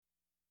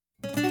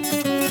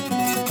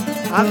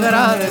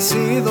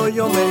Agradecido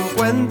yo me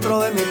encuentro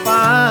de mi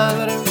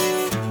padre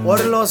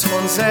por los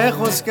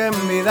consejos que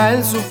en vida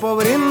él supo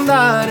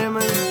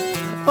brindarme.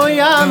 Hoy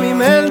a mi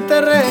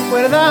mente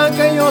recuerda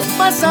aquellos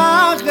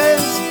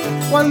pasajes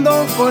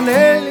cuando con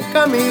él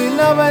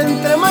caminaba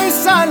entre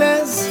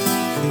maizales.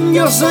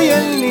 Yo soy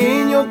el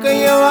niño que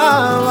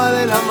llevaba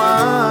de la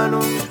mano,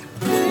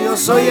 yo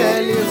soy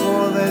el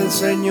hijo del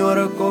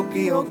señor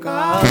Coquillo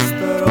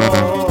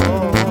Castro.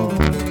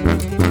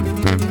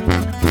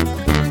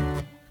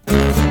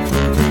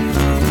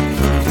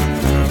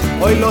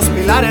 Hoy los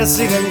pilares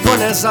siguen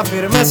con esa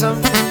firmeza,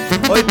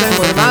 hoy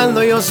tengo el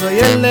mando, yo soy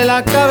el de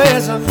la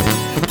cabeza.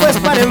 Pues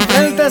para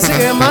enfrente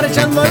sigue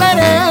marchando la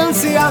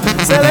herencia,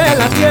 sé de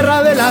la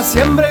tierra, de la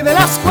siembra y de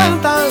las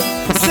cuentas.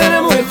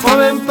 Seré muy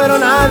joven pero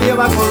nadie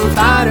va a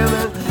contarme,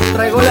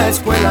 traigo la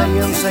escuela y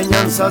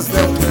enseñanzas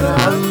de un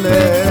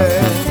grande.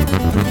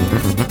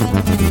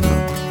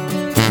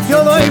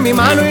 Yo doy mi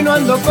mano y no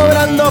ando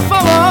cobrando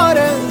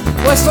favores,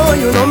 pues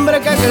soy un hombre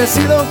que ha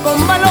crecido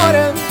con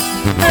valores.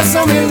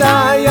 Esa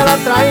humildad ya la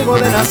traigo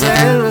de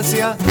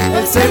nacencia,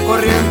 el ser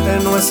corriente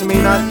no es mi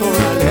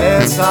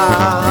naturaleza.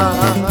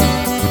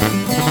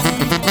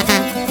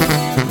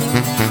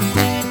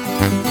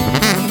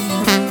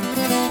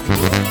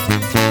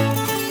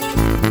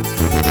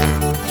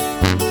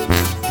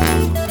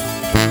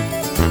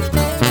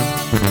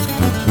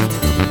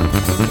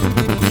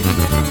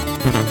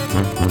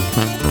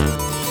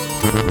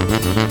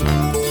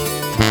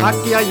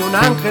 Aquí hay un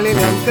ángel y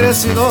le han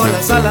crecido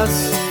las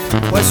alas,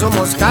 pues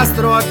somos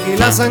Castro, aquí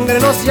la sangre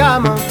nos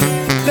llama.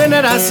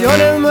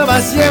 Generaciones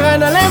nuevas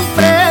llegan a la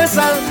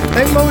empresa,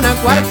 tengo una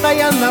cuarta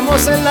y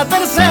andamos en la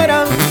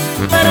tercera,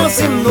 pero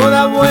sin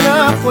duda buen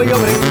apoyo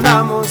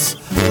brindamos,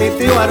 mi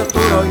tío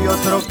Arturo y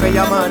otro que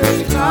llaman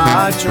el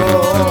Cacho.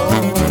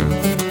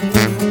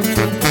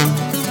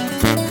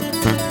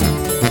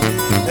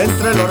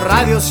 Entre los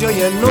radios se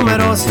oyen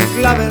números y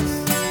claves,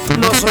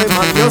 no soy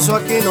mafioso,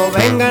 aquí no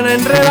vengan a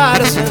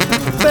enredarse,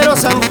 pero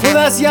San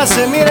Judas ya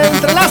se mira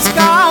entre las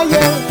calles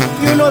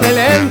y uno de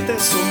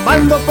lentes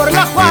zumbando por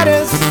la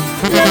Juárez.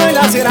 Le doy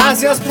las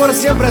gracias por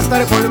siempre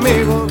estar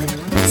conmigo,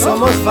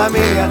 somos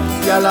familia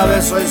y a la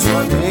vez soy su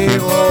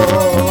amigo.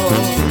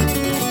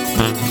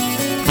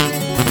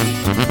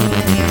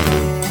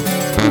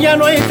 Ya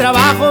no hay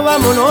trabajo,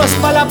 vámonos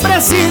pa' la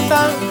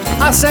presita,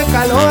 hace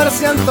calor,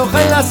 se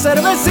antojan las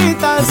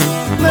cervecitas,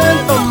 me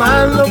ven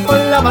tomando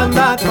con la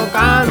banda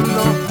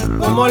tocando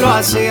como lo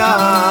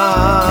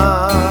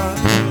hacía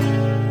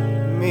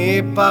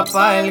mi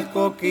papá el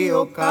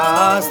Coquillo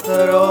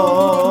Castro.